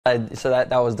So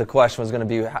that was the question, was going to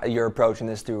be how you're approaching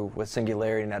this through with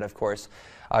SingularityNet, of course.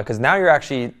 Because now you're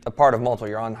actually a part of multiple.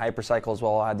 You're on HyperCycle as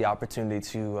well. I had the opportunity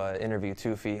to interview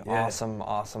Toufi. Yeah.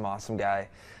 Awesome guy.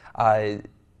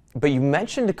 But you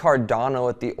mentioned Cardano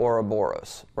at the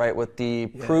Ouroboros, right? With the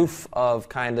proof of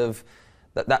kind of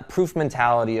that proof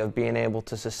mentality of being able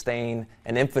to sustain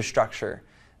an infrastructure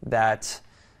that,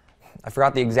 I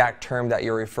forgot the exact term that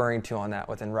you're referring to on that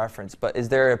within reference, but is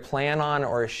there a plan on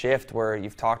or a shift where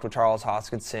you've talked with Charles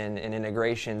Hoskinson in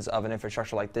integrations of an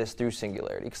infrastructure like this through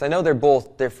Singularity? Because I know they're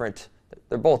both different.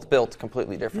 They're both built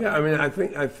completely different. Yeah, I mean,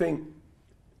 I think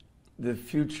the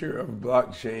future of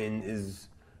blockchain is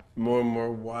more and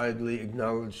more widely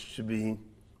acknowledged to be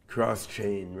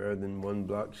cross-chain rather than one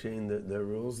blockchain that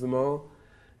rules them all.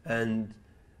 And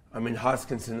I mean,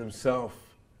 Hoskinson himself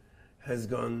has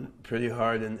gone pretty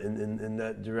hard in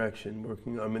that direction,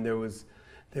 working. I mean, there was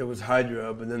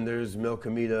Hydra, but then there's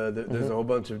Melkamita. There's a whole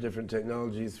bunch of different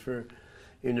technologies for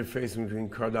interfacing between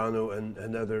Cardano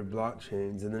and other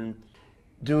blockchains. And then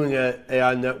doing an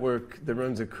AI network that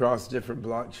runs across different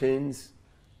blockchains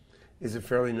is a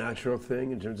fairly natural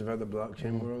thing in terms of how the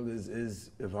blockchain world is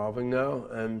evolving now.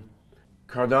 And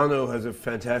Cardano has a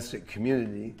fantastic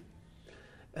community,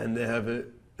 and they have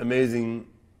an amazing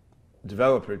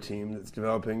developer team that's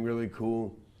developing really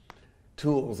cool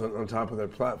tools on top of their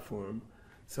platform.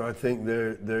 So I think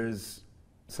there's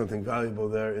something valuable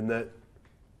there in that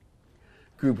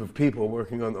group of people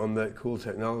working on that cool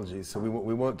technology. So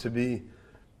we want to be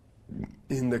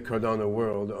in the Cardano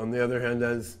world. On the other hand,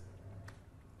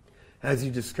 as you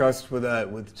discussed with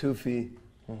Toufi,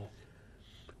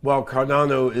 while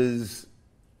Cardano is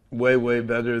way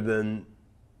better than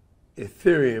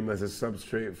Ethereum as a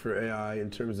substrate for AI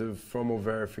in terms of formal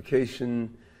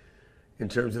verification, in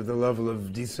terms of the level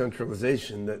of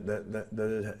decentralization that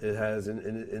it has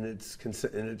in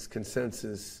its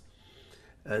consensus,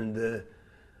 and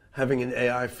having an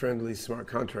AI-friendly smart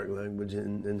contract language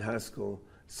in Haskell,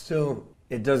 still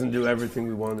it doesn't do everything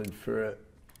we wanted for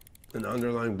an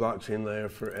underlying blockchain layer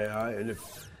for AI. And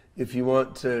if you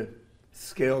want to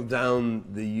scale down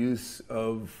the use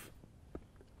of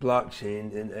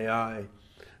blockchain in AI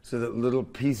so that little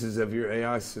pieces of your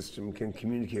AI system can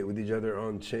communicate with each other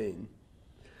on chain,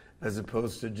 as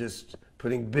opposed to just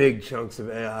putting big chunks of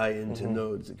AI into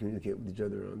nodes that communicate with each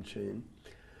other on chain.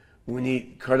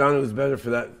 Cardano is better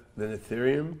for that than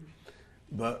Ethereum,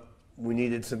 but we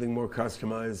needed something more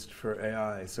customized for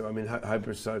AI. So I mean,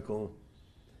 HyperCycle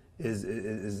is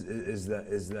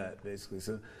that basically.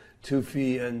 So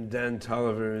Toufi and Dan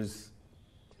Tolliver's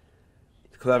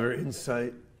clever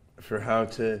insight for how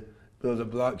to build a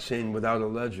blockchain without a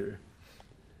ledger.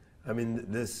 I mean,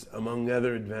 this, among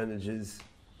other advantages,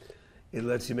 it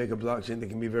lets you make a blockchain that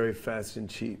can be very fast and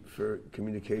cheap for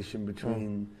communication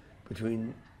between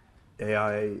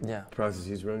AI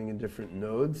processes running in different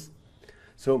nodes.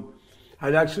 So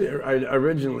I'd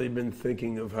originally been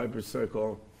thinking of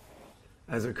HyperCycle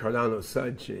as a Cardano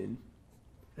sidechain,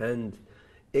 and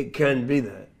it can be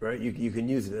that, right? You can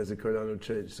use it as a Cardano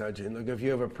sidechain. Like if you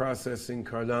have a process in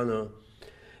Cardano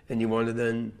and you want to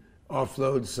then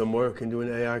offload some work and do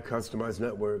an AI customized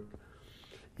network,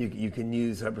 you can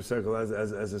use HyperCycle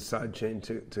as a sidechain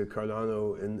to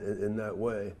Cardano in that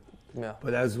way. Yeah.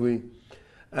 But as we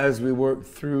work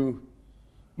through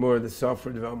more of the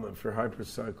software development for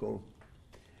HyperCycle,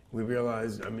 we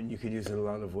realized, I mean, you could use it in a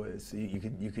lot of ways. So you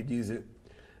could use it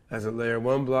as a layer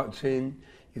 1 blockchain.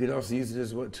 You could also use it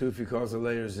as what Toufi calls a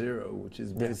layer 0, which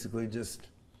is basically just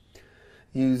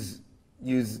use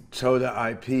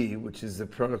TODAQ, which is the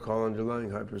protocol underlying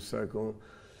HyperCycle,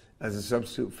 as a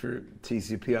substitute for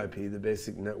TCP/IP, the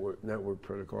basic network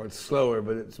protocol. It's slower,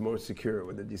 but it's more secure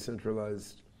with a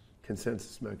decentralized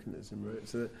consensus mechanism, right?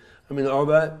 So, I mean, all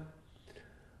that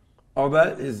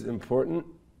is important,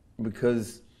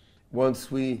 because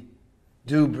once we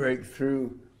do break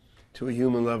through to a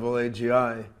human level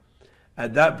AGI,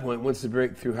 at that point, once the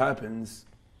breakthrough happens,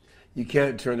 you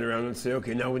can't turn around and say,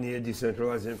 okay, now we need a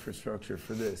decentralized infrastructure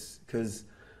for this. Because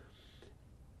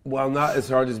while not as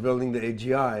hard as building the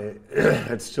AGI,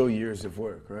 it's still years of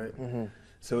work, right?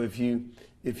 So if you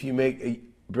make a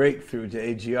breakthrough to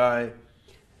AGI,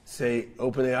 say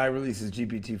OpenAI releases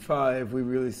GPT-5, we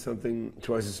release something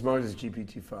twice as smart as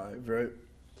GPT-5, right?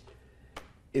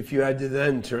 If you had to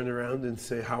then turn around and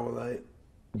say, how will I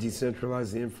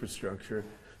decentralize the infrastructure?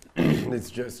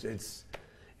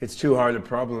 It's too hard a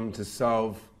problem to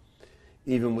solve,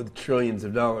 even with trillions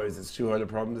of dollars. It's too hard a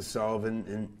problem to solve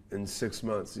in 6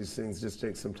 months. These things just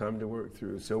take some time to work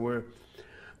through. So we're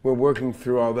working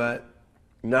through all that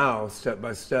now, step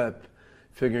by step,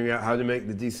 figuring out how to make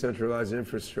the decentralized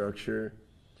infrastructure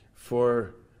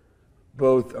for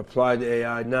both applied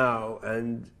AI now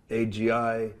and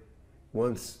AGI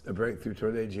once a breakthrough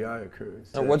toward AGI occurs.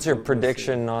 So what's your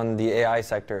prediction on the AI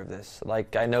sector of this?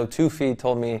 Like, I know Toufi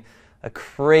told me a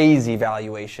crazy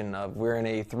valuation of, we're in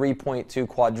a $3.2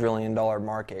 quadrillion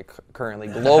market currently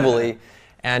globally.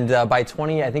 And by I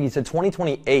think he said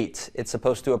 2028, it's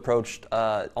supposed to approach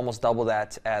almost double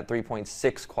that at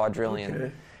 3.6 quadrillion.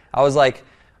 Okay. I was like,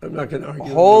 I'm not going to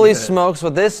argue. Holy smokes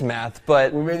with this math,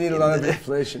 but we may need a lot of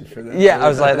inflation for that. Yeah, I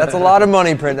was like, that's a lot of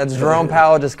money print. That's Jerome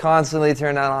Powell just constantly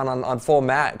turning that on full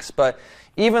max. But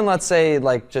even let's say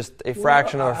like just a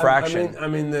fraction of a fraction. I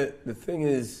mean the thing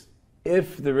is,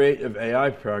 if the rate of AI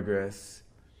progress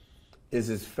is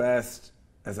as fast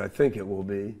as I think it will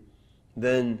be,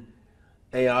 then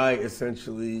AI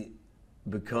essentially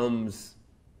becomes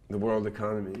the world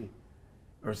economy,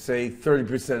 or say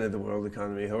 30% of the world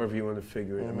economy, however you want to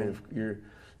figure it. I mean, if you're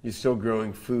still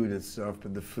growing food and stuff,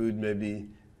 but the food may be,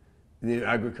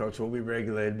 agriculture will be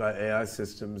regulated by AI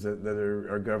systems that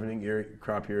are governing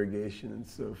crop irrigation and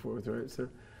so forth, right? So,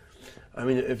 I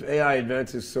mean, if AI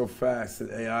advances so fast that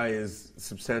AI is a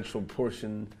substantial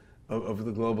portion of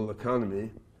the global economy,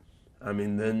 I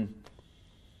mean, then,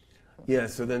 yeah,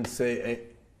 so then say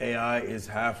AI is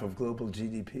half of global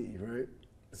GDP, right?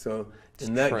 So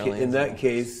in that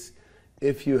case,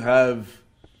 if you have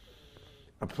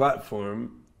a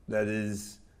platform that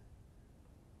is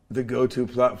the go-to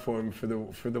platform for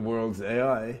the world's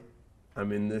AI, I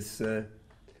mean, this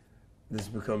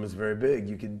becomes very big.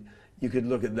 You could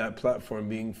look at that platform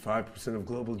being 5% of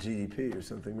global GDP or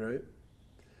something, right?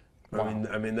 Wow.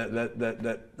 I mean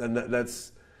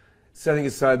that's setting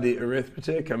aside the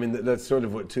arithmetic. I mean that's sort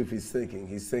of what Toufi's thinking.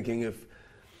 He's thinking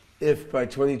if by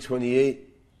 2028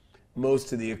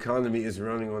 most of the economy is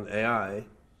running on AI,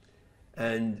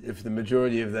 and if the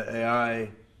majority of the AI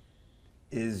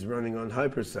is running on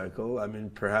HyperCycle, I mean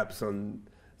perhaps on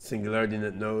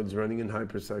SingularityNet nodes, running in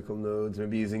HyperCycle nodes,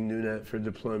 maybe using NewNet for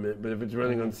deployment, but if it's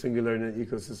running on SingularityNet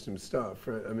ecosystem stuff,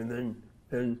 right? I mean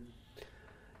then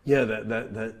yeah,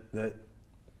 that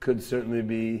could certainly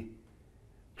be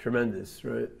tremendous,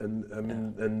 right? And I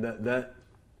mean, and that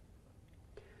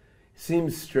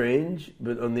seems strange,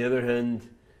 but on the other hand,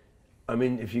 I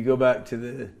mean, if you go back to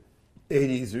the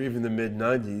 80s or even the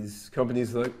mid-90s,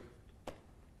 companies like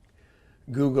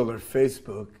Google or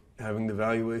Facebook having the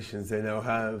valuations they now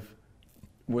have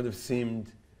would have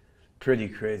seemed pretty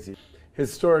crazy.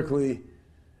 Historically,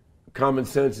 common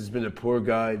sense has been a poor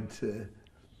guide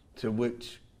to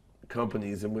which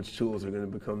companies and which tools are going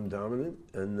to become dominant,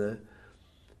 and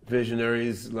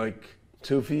visionaries like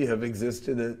Toufi have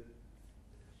existed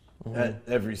at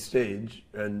every stage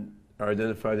and are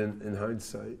identified in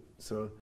hindsight. So